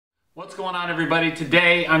What's going on, everybody?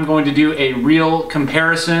 Today I'm going to do a reel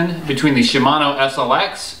comparison between the Shimano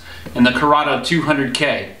SLX and the Curado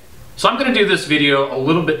 200K. So I'm going to do this video a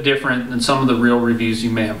little bit different than some of the reel reviews you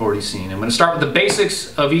may have already seen. I'm going to start with the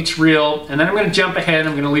basics of each reel, and then I'm going to jump ahead.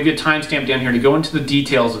 I'm going to leave you a timestamp down here to go into the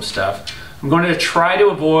details of stuff. I'm going to try to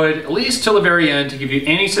avoid, at least till the very end, to give you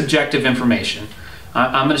any subjective information.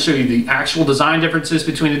 I'm going to show you the actual design differences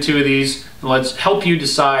between the two of these, and let's help you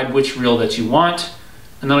decide which reel that you want.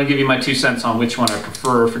 And then I'll give you my 2 cents on which one I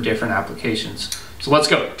prefer for different applications. So let's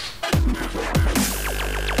go.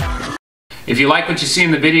 If you like what you see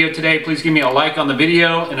in the video today, please give me a like on the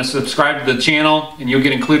video and a subscribe to the channel, and you'll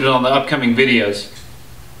get included on the upcoming videos.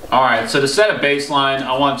 Alright, so to set a baseline,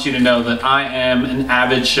 I want you to know that I am an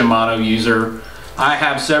avid Shimano user. I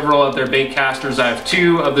have several of their bait casters. I have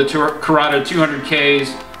 2 of the Curado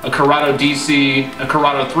 200Ks, a Curado DC, a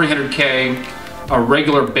Curado 300K, a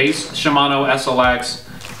regular base Shimano SLX,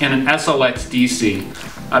 and an SLX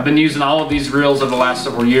DC. I've been using all of these reels over the last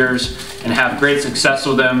several years and have great success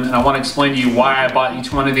with them, and I want to explain to you why I bought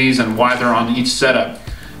each one of these and why they're on each setup.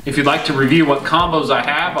 If you'd like to review what combos I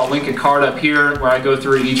have, I'll link a card up here where I go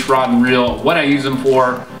through each rod and reel, what I use them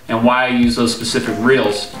for, and why I use those specific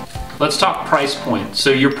reels. Let's talk price point. So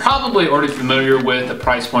you're probably already familiar with the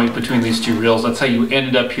price point between these two reels. That's how you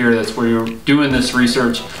ended up here. That's where you're doing this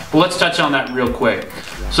research. But let's touch on that real quick.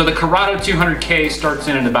 So the Curado 200K starts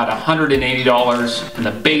in at about $180, and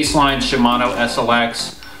the baseline Shimano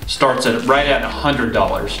SLX starts at right at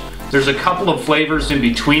 $100. There's a couple of flavors in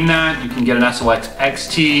between that. You can get an SLX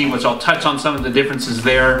XT, which I'll touch on some of the differences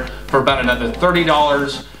there, for about another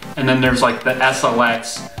 $30. And then there's like the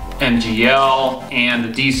SLX MGL and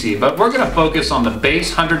the DC, but we're going to focus on the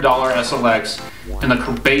base $100 SLX and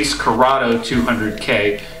the base Curado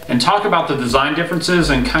 200K and talk about the design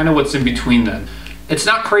differences and kind of what's in between them. It's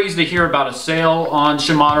not crazy to hear about a sale on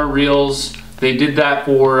Shimano reels. They did that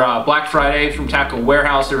for Black Friday from Tackle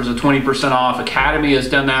Warehouse. There was a 20% off. Academy has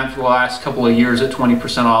done that for the last couple of years at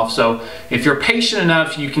 20% off. So if you're patient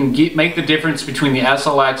enough, you can make the difference between the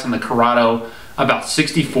SLX and the Curado about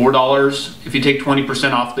 $64 if you take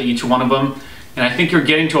 20% off each one of them. And I think you're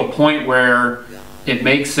getting to a point where it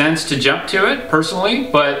makes sense to jump to it personally,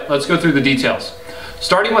 but let's go through the details.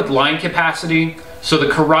 Starting with line capacity, so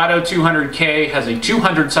the Curado 200K has a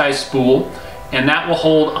 200 size spool, and that will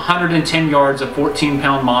hold 110 yards of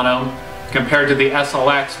 14-pound mono, compared to the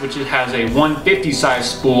SLX, which has a 150 size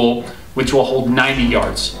spool, which will hold 90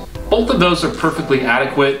 yards. Both of those are perfectly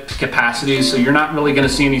adequate capacities, so you're not really going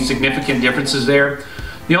to see any significant differences there.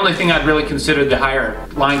 The only thing I'd really consider the higher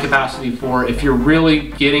line capacity for if you're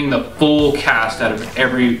really getting the full cast out of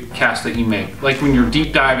every cast that you make. Like when you're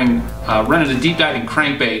deep diving, running a deep diving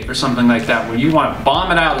crankbait or something like that, where you want to bomb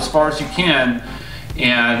it out as far as you can,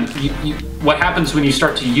 and what happens when you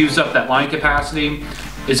start to use up that line capacity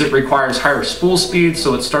is it requires higher spool speed,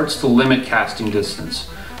 so it starts to limit casting distance.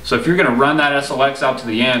 So if you're going to run that SLX out to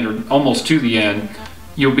the end, or almost to the end,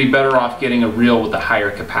 you'll be better off getting a reel with a higher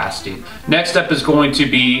capacity. Next up is going to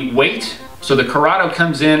be weight. So the Curado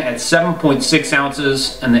comes in at 7.6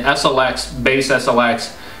 ounces, and the SLX, base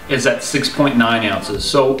SLX, is at 6.9 ounces.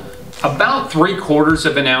 So about 3/4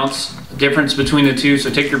 of an ounce difference between the two. So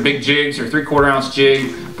take your big jigs, or 3/4 ounce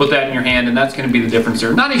jig, put that in your hand, and that's going to be the difference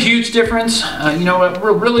there. Not a huge difference. You know, it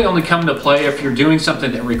will really only come into play if you're doing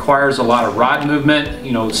something that requires a lot of rod movement.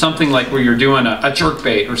 You know, something like where you're doing a jerk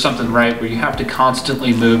bait or something, right, where you have to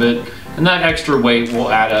constantly move it, and that extra weight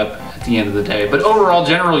will add up at the end of the day. But overall,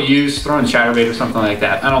 general use, throwing chatterbait or something like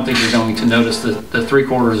that, I don't think you're going to notice the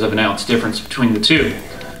 3/4 of an ounce difference between the two.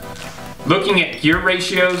 Looking at gear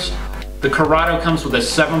ratios, the Curado comes with a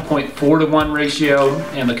 7.4 to 1 ratio,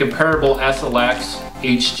 and the comparable SLX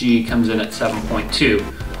HG comes in at 7.2.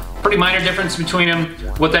 Pretty minor difference between them.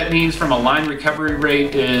 What that means from a line recovery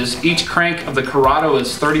rate is each crank of the Curado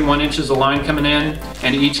is 31 inches of line coming in,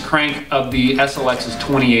 and each crank of the SLX is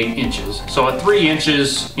 28 inches. So at 3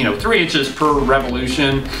 inches, you know, 3 inches per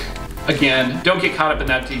revolution. Again, don't get caught up in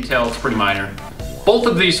that detail, it's pretty minor. Both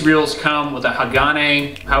of these reels come with a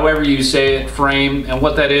Hagane, however you say it, frame, and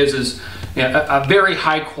what that is a very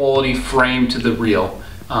high quality frame to the reel.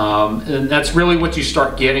 And that's really what you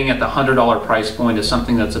start getting at the $100 price point, is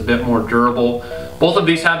something that's a bit more durable. Both of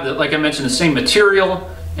these have, like I mentioned, the same material,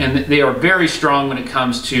 and they are very strong when it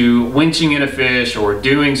comes to winching in a fish or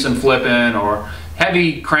doing some flipping or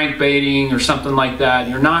heavy crankbaiting or something like that.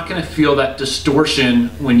 You're not going to feel that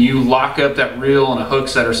distortion when you lock up that reel on a hook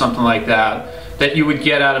set or something like that you would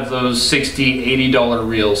get out of those $60, $80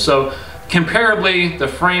 reels. So comparably, the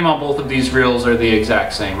frame on both of these reels are the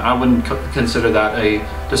exact same. I wouldn't consider that a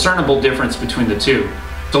discernible difference between the two.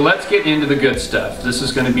 So let's get into the good stuff. This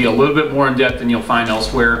is going to be a little bit more in depth than you'll find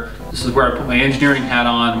elsewhere. This is where I put my engineering hat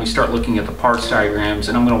on. We start looking at the parts diagrams,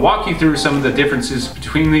 and I'm going to walk you through some of the differences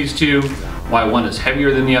between these two, why one is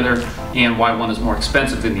heavier than the other, and why one is more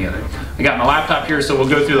expensive than the other. I got my laptop here, so we'll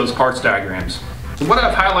go through those parts diagrams. So what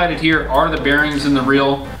I've highlighted here are the bearings in the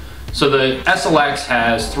reel. So the SLX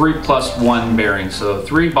has 3+1 bearings, so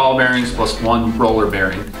 3 ball bearings plus 1 roller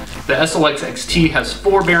bearing. The SLX XT has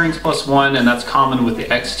 4 bearings plus 1, and that's common with the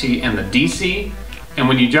XT and the DC. And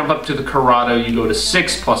when you jump up to the Curado, you go to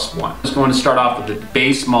 6+1. I'm just going to start off with the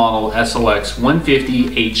base model SLX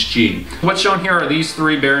 150 HG. What's shown here are these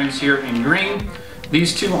 3 bearings here in green.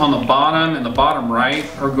 These 2 on the bottom and the bottom right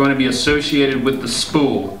are going to be associated with the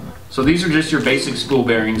spool. So these are just your basic spool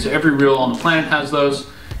bearings. Every reel on the planet has those,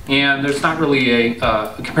 and there's not really a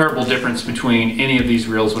comparable difference between any of these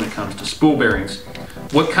reels when it comes to spool bearings.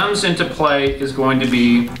 What comes into play is going to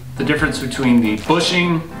be the difference between the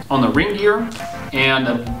bushing on the ring gear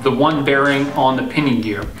and the one bearing on the pinion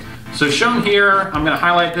gear. So shown here, I'm going to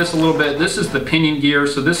highlight this a little bit. This is the pinion gear,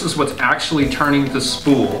 so this is what's actually turning the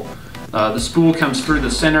spool. The spool comes through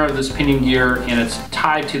the center of this pinion gear, and it's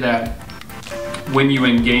tied to that when you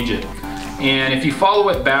engage it. And if you follow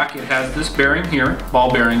it back, it has this bearing here,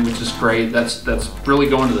 ball bearing, which is great. That's really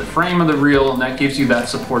going to the frame of the reel, and that gives you that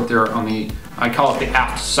support there on the, I call it the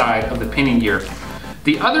aft side of the pinion gear.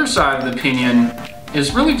 The other side of the pinion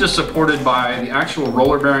is really just supported by the actual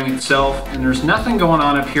roller bearing itself, and there's nothing going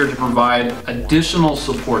on up here to provide additional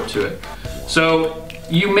support to it. So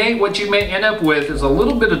what you may end up with is a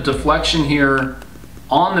little bit of deflection here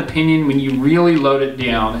on the pinion when you really load it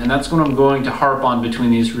down, and that's what I'm going to harp on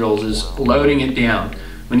between these reels, is loading it down.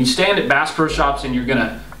 When you stand at Bass Pro Shops and you're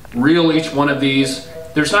gonna reel each one of these,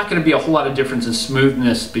 there's not gonna be a whole lot of difference in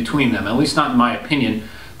smoothness between them, at least not in my opinion.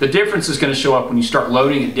 The difference is gonna show up when you start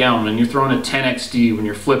loading it down, when you're throwing a 10XD, when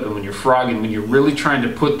you're flipping, when you're frogging, when you're really trying to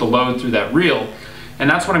put the load through that reel. And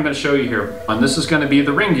that's what I'm gonna show you here. And this is gonna be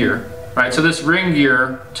the ring gear, right? So this ring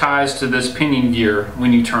gear ties to this pinion gear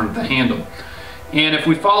when you turn the handle. And if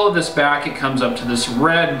we follow this back, it comes up to this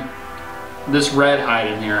red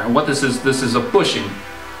item here. And what this is a bushing.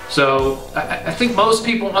 So I think most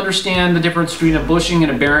people understand the difference between a bushing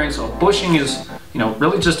and a bearing. So a bushing is,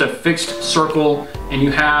 really just a fixed circle, and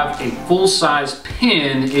you have a full-size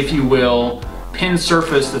pin, if you will, pin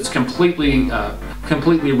surface that's completely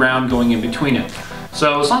round going in between it.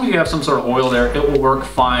 So as long as you have some sort of oil there, it will work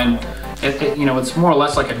fine. It's more or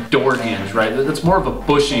less like a door hinge, right? It's more of a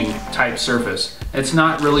bushing type surface. It's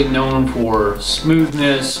not really known for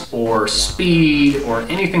smoothness or speed or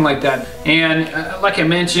anything like that. And like I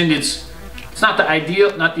mentioned, it's not the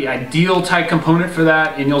ideal type component for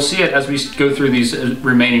that, and you'll see it as we go through these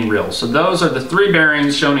remaining reels. So those are the 3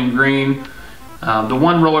 bearings shown in green. The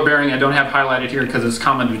one roller bearing I don't have highlighted here because it's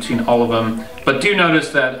common between all of them, but do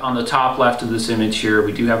notice that on the top left of this image here,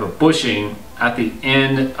 we do have a bushing at the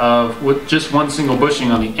end of, with just one single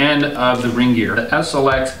bushing on the end of the ring gear. The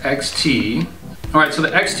SLX XT. All right, so the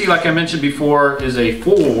XT, like I mentioned before, is a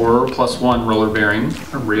 4+1 roller bearing,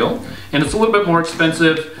 a reel, and it's a little bit more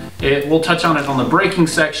expensive. We'll touch on it on the braking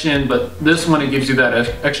section, but this one, it gives you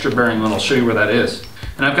that extra bearing, and I'll show you where that is.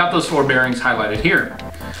 And I've got those 4 bearings highlighted here.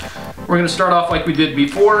 We're going to start off like we did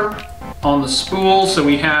before on the spool. So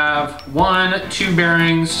we have 1, 2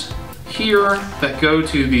 bearings here that go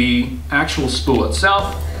to the actual spool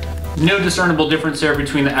itself. No discernible difference there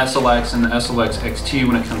between the SLX and the SLX XT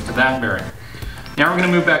when it comes to that bearing. Now we're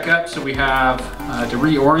going to move back up. So we have, to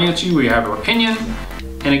reorient you, we have our pinion.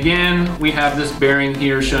 And again, we have this bearing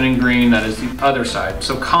here shown in green, that is the other side.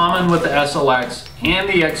 So common with the SLX and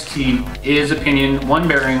the XT is a pinion, one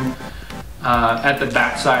bearing at the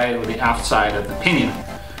back side or the aft side of the pinion.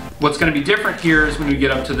 What's going to be different here is when we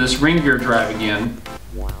get up to this ring gear drive again,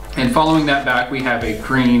 and following that back, we have a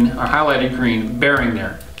green, a highlighted green bearing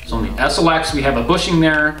there. So on the SLX, we have a bushing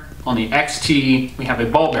there. On the XT, we have a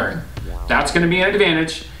ball bearing. That's going to be an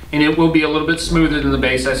advantage, and it will be a little bit smoother than the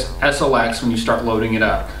base SLX when you start loading it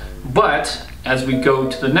up. But as we go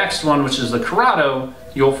to the next one, which is the Curado,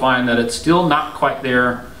 you'll find that it's still not quite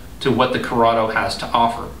there to what the Curado has to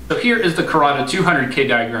offer. So here is the Curado 200K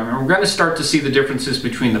diagram, and we're going to start to see the differences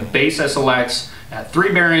between the base SLX at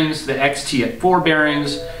 3 bearings, the XT at 4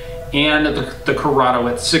 bearings, and the Curado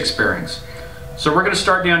at 6 bearings. So we're going to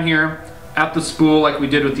start down here at the spool like we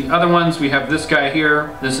did with the other ones. We have this guy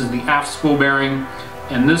here. This is the aft spool bearing,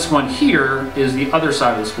 and this one here is the other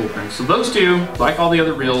side of the spool bearing. So those two, like all the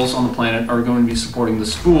other reels on the planet, are going to be supporting the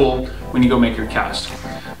spool when you go make your cast.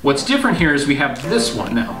 What's different here is we have this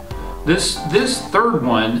one now. This third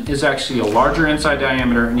one is actually a larger inside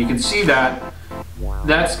diameter, and you can see that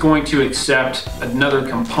that's going to accept another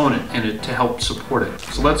component in it to help support it.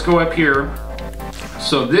 So let's go up here.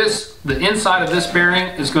 So the inside of this bearing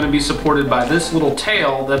is going to be supported by this little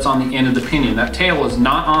tail that's on the end of the pinion. That tail is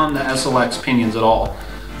not on the SLX pinions at all.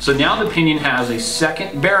 So now the pinion has a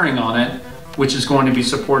second bearing on it, which is going to be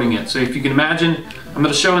supporting it. So if you can imagine, I'm going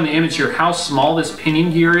to show in the image here how small this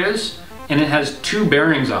pinion gear is, and it has 2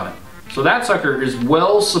 bearings on it. So that sucker is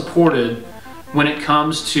well supported when it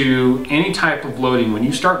comes to any type of loading. When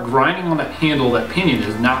you start grinding on that handle, that pinion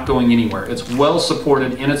is not going anywhere. It's well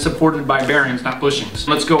supported, and it's supported by bearings, not bushings.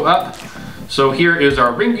 Let's go up. So here is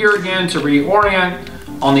our ring gear again to reorient.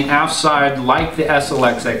 On the aft side, like the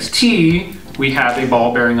SLX XT, we have a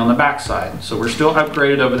ball bearing on the back side. So we're still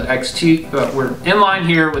upgraded over the XT, but we're in line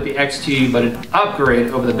here with the XT, but an upgrade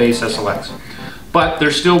over the base SLX. But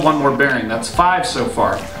there's still one more bearing. That's 5 so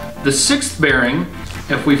far. The 6th bearing,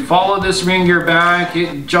 if we follow this ring gear back,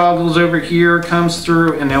 it joggles over here, comes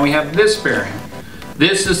through, and now we have this bearing.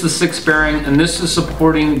 This is the 6th bearing, and this is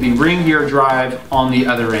supporting the ring gear drive on the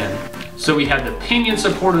other end. So we have the pinion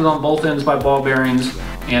supported on both ends by ball bearings,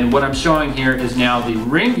 and what I'm showing here is now the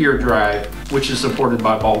ring gear drive, which is supported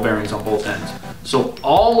by ball bearings on both ends. So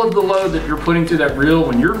all of the load that you're putting through that reel,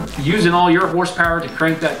 when you're using all your horsepower to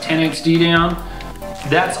crank that 10XD down,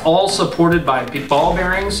 that's all supported by ball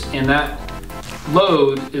bearings, and that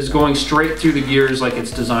load is going straight through the gears like it's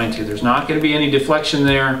designed to. There's not going to be any deflection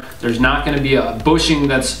there. There's not going to be a bushing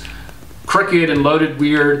that's crooked and loaded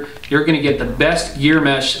weird. You're going to get the best gear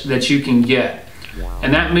mesh that you can get.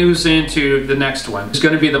 And that moves into the next one. It's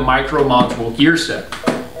going to be the micro module gear set.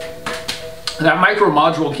 That micro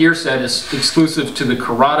module gear set is exclusive to the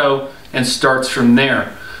Curado and starts from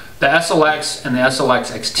there. The SLX and the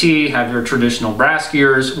SLX XT have your traditional brass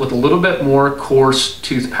gears with a little bit more coarse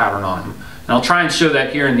tooth pattern on them. And I'll try and show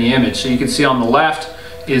that here in the image. So you can see on the left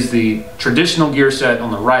is the traditional gear set,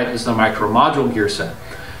 on the right is the micro module gear set.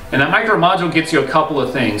 And that micro module gets you a couple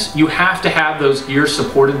of things. You have to have those gears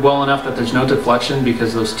supported well enough that there's no deflection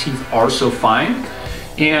because those teeth are so fine.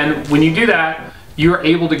 And when you do that, you're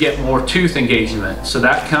able to get more tooth engagement. So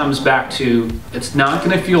that comes back to, it's not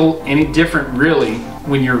going to feel any different really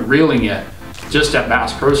when you're reeling it just at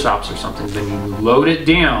Bass Pro Shops or something. When you load it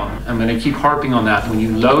down, I'm going to keep harping on that, when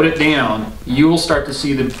you load it down, you will start to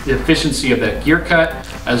see the efficiency of that gear cut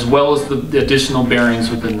as well as the additional bearings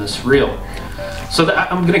within this reel. So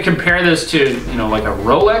I'm going to compare this to, you know, like a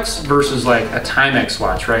Rolex versus like a Timex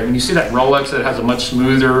watch, right? When you see that Rolex that has a much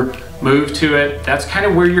smoother move to it, that's kind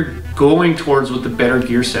of where you're going towards with the better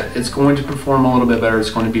gear set. It's going to perform a little bit better. It's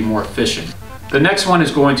going to be more efficient. The next one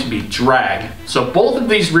is going to be drag. So both of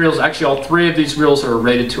these reels, actually all 3 of these reels are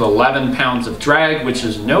rated to 11 pounds of drag, which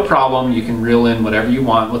is no problem. You can reel in whatever you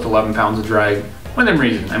want with 11 pounds of drag within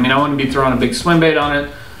reason. I mean, I wouldn't be throwing a big swim bait on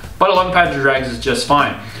it, but 11 pounds of drag is just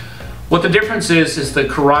fine. What the difference is the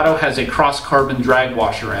Curado has a cross-carbon drag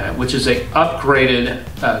washer in it, which is a upgraded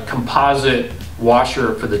composite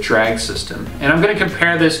washer for the drag system. And I'm going to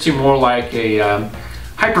compare this to more like a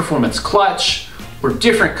high-performance clutch or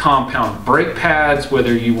different compound brake pads,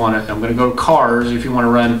 whether you want to, I'm going to go to cars, if you want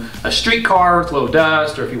to run a street car with low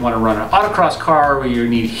dust, or if you want to run an autocross car where you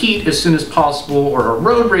need heat as soon as possible, or a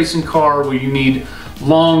road racing car where you need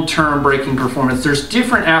long-term braking performance. There's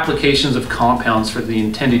different applications of compounds for the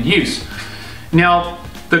intended use. Now,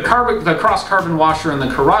 the cross-carbon washer in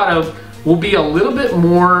the Curado will be a little bit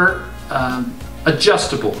more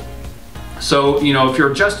adjustable. So, you know, if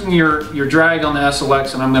you're adjusting your drag on the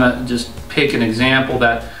SLX, and I'm gonna just pick an example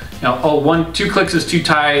that, you know, oh, 2 clicks is too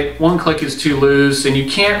tight, 1 click is too loose, and you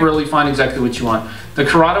can't really find exactly what you want. The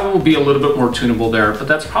Curado will be a little bit more tunable there, but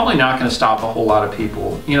that's probably not gonna stop a whole lot of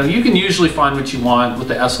people. You know, you can usually find what you want with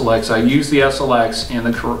the SLX. I use the SLX and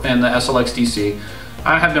the SLX DC.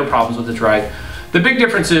 I have no problems with the drag. The big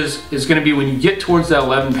difference is gonna be when you get towards that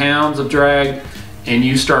 11 pounds of drag, and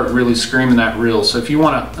you start really screaming that reel. So if you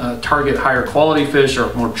want to target higher quality fish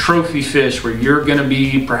or more trophy fish where you're going to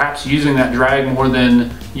be perhaps using that drag more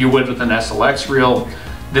than you would with an SLX reel,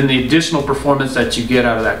 then the additional performance that you get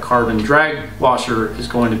out of that carbon drag washer is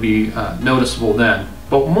going to be noticeable then.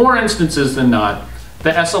 But more instances than not,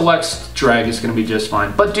 the SLX drag is going to be just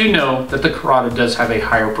fine. But do know that the Curado does have a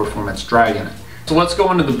higher performance drag in it. So let's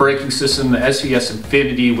go into the braking system, the SVS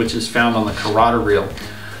Infinity, which is found on the Curado reel.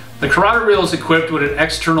 The Curado reel is equipped with an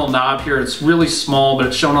external knob here. It's really small, but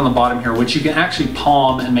it's shown on the bottom here, which you can actually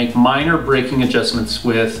palm and make minor braking adjustments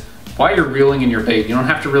with while you're reeling in your bait. You don't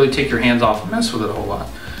have to really take your hands off and mess with it a whole lot.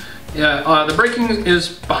 The braking is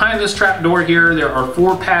behind this trap door here. There are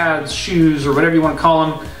 4 pads, shoes, or whatever you want to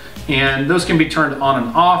call them, and those can be turned on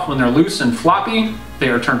and off. When they're loose and floppy, they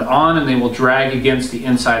are turned on and they will drag against the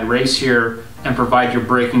inside race here and provide your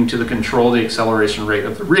braking to control the acceleration rate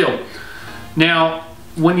of the reel. Now,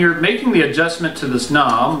 when you're making the adjustment to this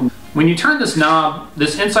knob, when you turn this knob,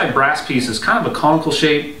 this inside brass piece is kind of a conical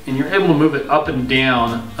shape, and you're able to move it up and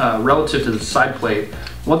down relative to the side plate.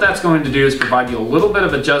 What that's going to do is provide you a little bit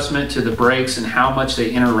of adjustment to the brakes and how much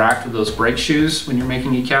they interact with those brake shoes when you're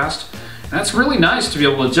making a cast. And that's really nice to be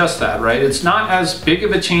able to adjust that, right? It's not as big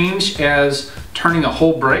of a change as turning a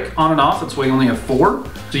whole brake on and off. That's why you only have 4.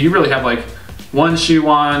 So you really have like 1 shoe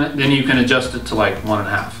on, then you can adjust it to like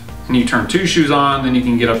 1.5. And you turn 2 shoes on, then you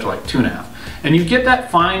can get up to like 2.5. And you get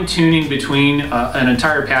that fine tuning between an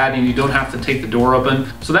entire pad, and you don't have to take the door open.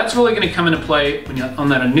 So that's really going to come into play when on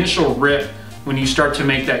that initial rip, when you start to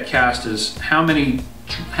make that cast, is how many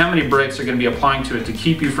brakes are going to be applying to it to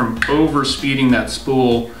keep you from over speeding that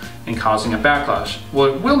spool and causing a backlash.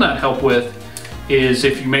 What it will not help with is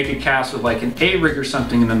if you make a cast with like an A-rig or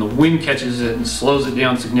something, and then the wind catches it and slows it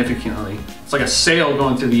down significantly. It's like a sail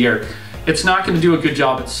going through the air. It's not going to do a good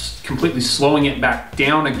job. It's completely slowing it back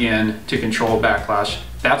down again to control a backlash.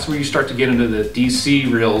 That's where you start to get into the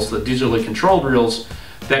DC reels, the digitally controlled reels,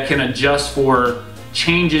 that can adjust for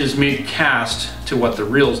changes mid-cast to what the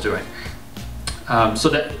reel's doing. So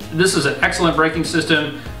that this is an excellent braking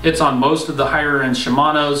system. It's on most of the higher end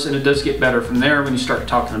Shimanos, and it does get better from there when you start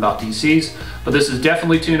talking about DCs. But this is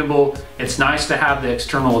definitely tunable. It's nice to have the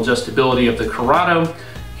external adjustability of the Curado,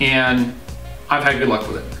 and I've had good luck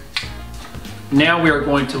with it. Now we are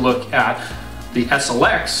going to look at the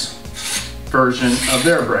SLX version of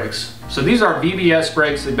their brakes. So these are VBS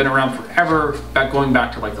brakes. They've been around forever, going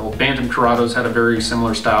back to like the old Bantam Curados had a very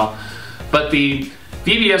similar style. But the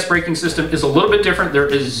VBS braking system is a little bit different. There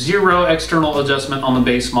is 0 external adjustment on the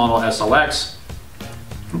base model SLX.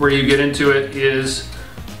 Where you get into it is,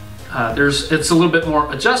 it's a little bit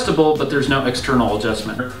more adjustable, but there's no external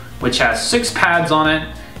adjustment, which has 6 pads on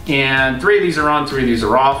it. And 3 of these are on, 3 of these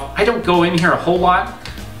are off. I don't go in here a whole lot.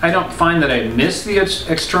 I don't find that I miss the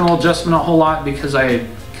external adjustment a whole lot because I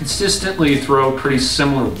consistently throw pretty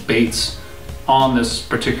similar baits on this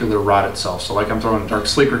particular rod itself. So like I'm throwing a dark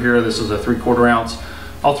sleeper here. This is a 3/4 ounce.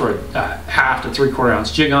 I'll throw a half to 3/4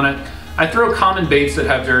 ounce jig on it. I throw common baits that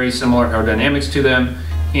have very similar aerodynamics to them,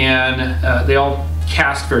 and they all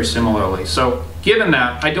cast very similarly. So given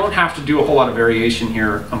that, I don't have to do a whole lot of variation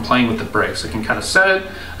here. I'm playing with the brakes. I can kind of set it.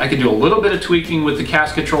 I can do a little bit of tweaking with the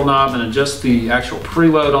cast control knob and adjust the actual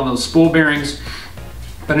preload on those spool bearings.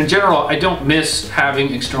 But in general, I don't miss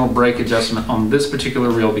having external brake adjustment on this particular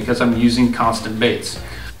reel because I'm using constant baits.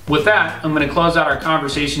 With that, I'm going to close out our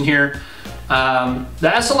conversation here. The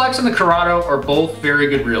SLX and the Curado are both very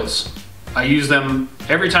good reels. I use them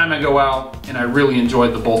every time I go out, and I really enjoy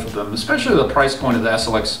the both of them. Especially the price point of the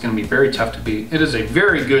SLX is going to be very tough to beat. It is a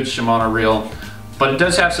very good Shimano reel, but it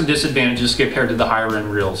does have some disadvantages compared to the higher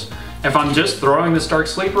end reels. If I'm just throwing the Stark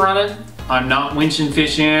Sleeper on it, I'm not winching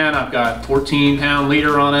fish in, I've got 14-pound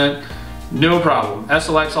leader on it, no problem.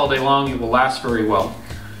 SLX all day long, it will last very well.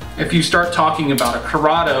 If you start talking about a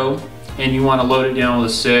Curado and you want to load it down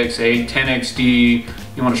with a 6, 8, 10 XD,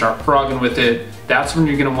 you want to start frogging with it, that's when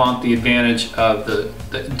you're going to want the advantage of the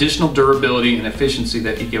additional durability and efficiency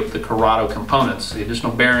that you get with the Curado components, the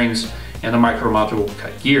additional bearings and the micro module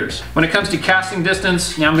cut gears. When it comes to casting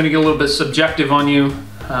distance, now I'm going to get a little bit subjective on you.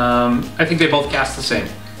 I think they both cast the same.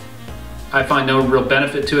 I find no real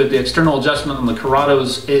benefit to it. The external adjustment on the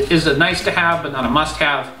Curados is a nice to have, but not a must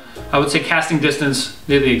have. I would say casting distance,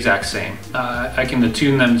 they're the exact same. I can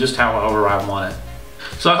attune them just however I want it.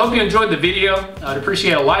 So I hope you enjoyed the video. I'd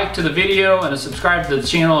appreciate a like to the video and a subscribe to the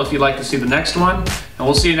channel if you'd like to see the next one. And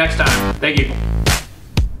we'll see you next time. Thank you.